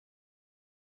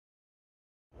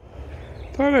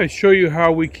Thought I'd show you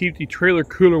how we keep the trailer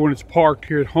cooler when it's parked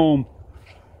here at home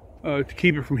to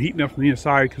keep it from heating up from the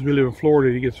inside, because we live in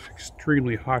Florida. It gets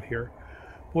extremely hot here.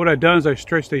 What I've done is I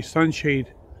stretched a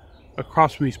sunshade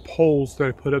across from these poles that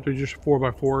I put up. They're just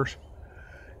 4x4s,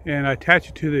 and I attach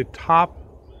it to the top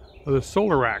of the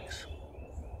solar racks.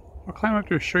 I'll climb up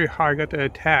there to show you how I got that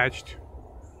attached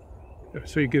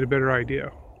so you get a better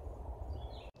idea.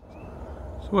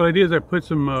 So what I did is I put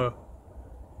some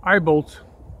eye bolts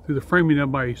through the framing of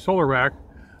my solar rack,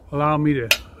 allowing me to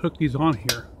hook these on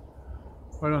here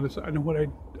right on this side. And what I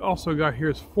also got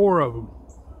here is 4 of them,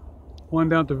 one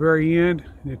down at the very end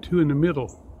and then 2 in the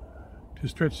middle to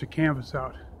stretch the canvas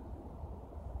out.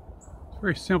 It's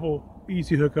very simple,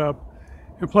 easy hook up,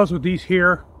 and plus with these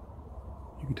here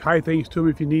you can tie things to them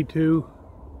if you need to.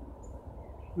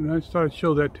 And I just thought I'd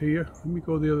show that to you. Let me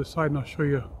go to the other side and I'll show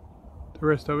you the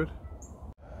rest of it.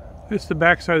 This is the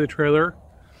back side of the trailer.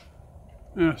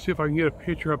 See if I can get a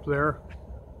picture up there.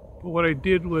 But what I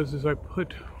did was I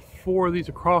put 4 of these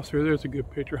across here. There's a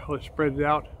good picture how I spread it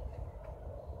out.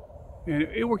 And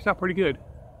it works out pretty good.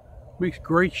 Makes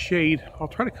great shade. I'll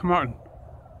try to come out and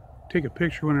take a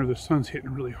picture whenever the sun's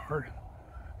hitting really hard.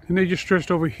 And they just stretched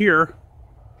over here,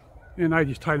 and I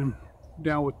just tied them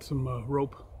down with some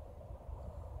rope.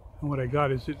 And what I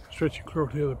got is it stretching clear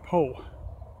to the other pole.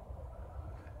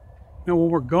 Now when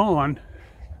we're gone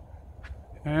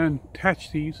and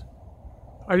attach these,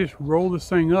 I just roll this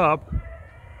thing up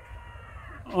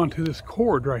onto this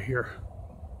cord right here.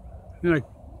 Then I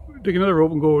take another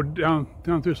rope and go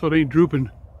down through so it ain't drooping.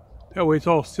 That way it's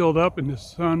all sealed up and the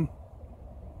sun,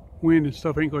 wind and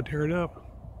stuff ain't gonna tear it up.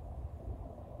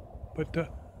 But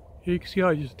you can see how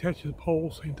I just attach to the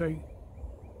pole, same thing.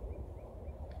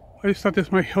 I just thought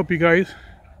this might help you guys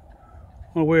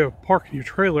on the way of parking your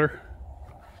trailer,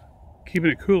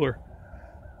 keeping it cooler.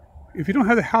 If you don't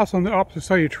have the house on the opposite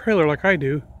side of your trailer like I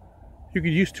do, you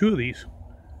could use 2 of these. It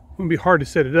wouldn't be hard to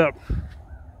set it up.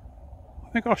 I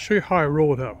think I'll show you how I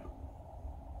roll it up.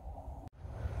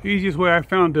 The easiest way I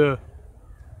found to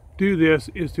do this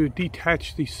is to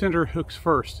detach the center hooks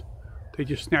first. They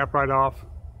just snap right off.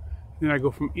 Then I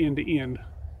go from end to end.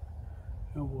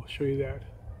 And we'll show you that.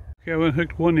 Okay, I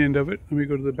unhooked one end of it. Let me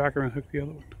go to the back and unhook the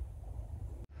other one.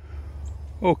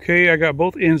 Okay, I got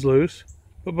both ends loose.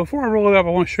 But before I roll it up, I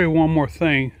want to show you one more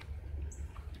thing.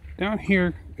 Down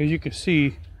here, as you can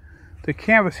see, the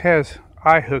canvas has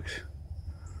eye hooks,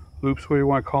 loops, whatever you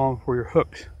want to call them, for your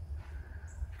hooks.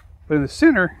 But in the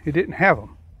center, it didn't have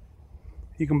them.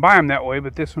 You can buy them that way,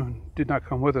 but this one did not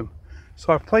come with them.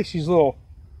 So I've placed these little,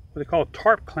 what they call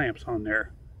tarp clamps on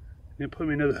there, and then put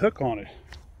me another hook on it.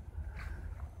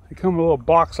 They come in a little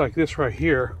box like this right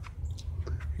here.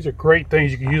 These are great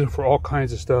things. You can use them for all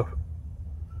kinds of stuff.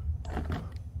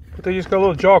 But they just got a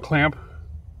little jaw clamp.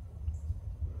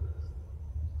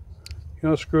 You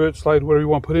know, screw it, slide whatever you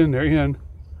want to put in there in,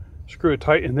 screw it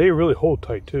tight, and they really hold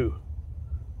tight too.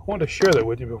 I wanted to share that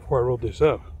with you before I rolled this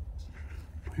up.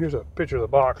 Here's a picture of the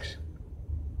box.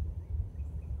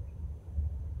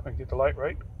 If I can get the light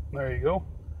right. There you go.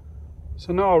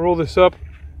 So now I'll roll this up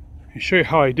and show you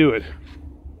how I do it.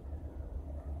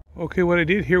 Okay, what I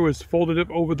did here was fold it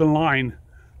up over the line.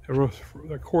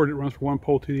 The cord that runs from one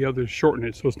pole to the other to shorten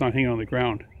it so it's not hanging on the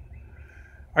ground.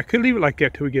 I could leave it like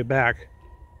that till we get back,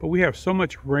 but we have so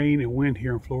much rain and wind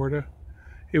here in Florida,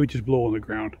 it would just blow on the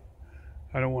ground.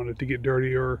 I don't want it to get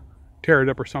dirty or tear it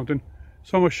up or something.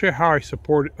 So I'm going to show you how I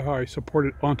support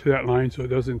it onto that line so it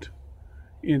doesn't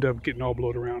end up getting all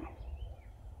blown around.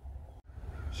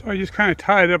 So I just kind of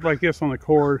tie it up like this on the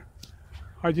cord.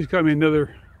 I just got me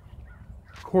another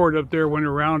cord up there, went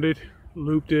around it,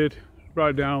 looped it,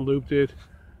 brought it down, looped it,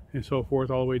 and so forth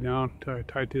all the way down,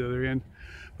 tied to the other end.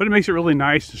 But it makes it really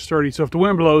nice and sturdy, so if the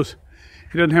wind blows,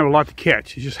 it doesn't have a lot to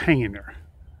catch. It's just hanging there.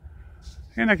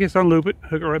 And I can just unloop it,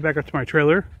 hook it right back up to my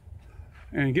trailer,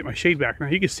 and get my shade back. Now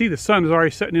you can see the sun is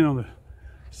already setting in on the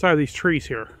side of these trees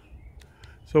here.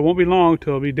 So it won't be long till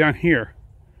it'll be down here,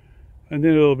 and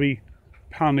then it'll be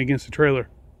pounding against the trailer.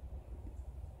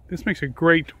 This makes a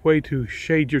great way to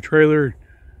shade your trailer,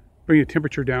 bring the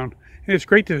temperature down. And it's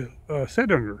great to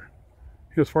set under,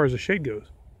 as far as the shade goes.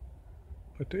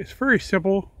 But it's very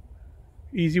simple,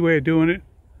 easy way of doing it.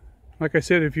 Like I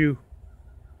said, if you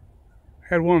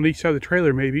had one on each side of the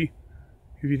trailer, maybe,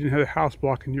 if you didn't have the house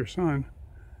blocking your sun,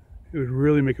 it would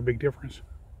really make a big difference.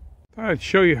 I thought I'd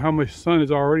show you how much sun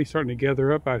is already starting to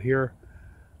gather up out here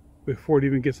before it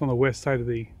even gets on the west side of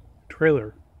the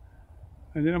trailer.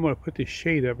 And then I'm going to put this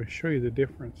shade up and show you the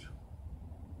difference.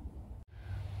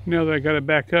 Now that I got it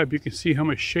back up, you can see how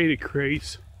much shade it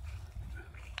creates.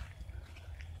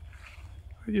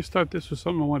 I just thought this was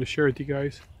something I wanted to share with you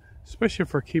guys. especially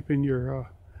for keeping your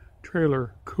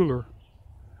trailer cooler.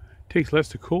 It takes less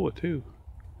to cool it too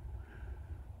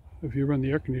if you run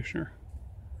the air conditioner.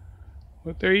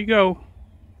 But there you go.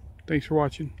 Thanks for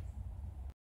watching.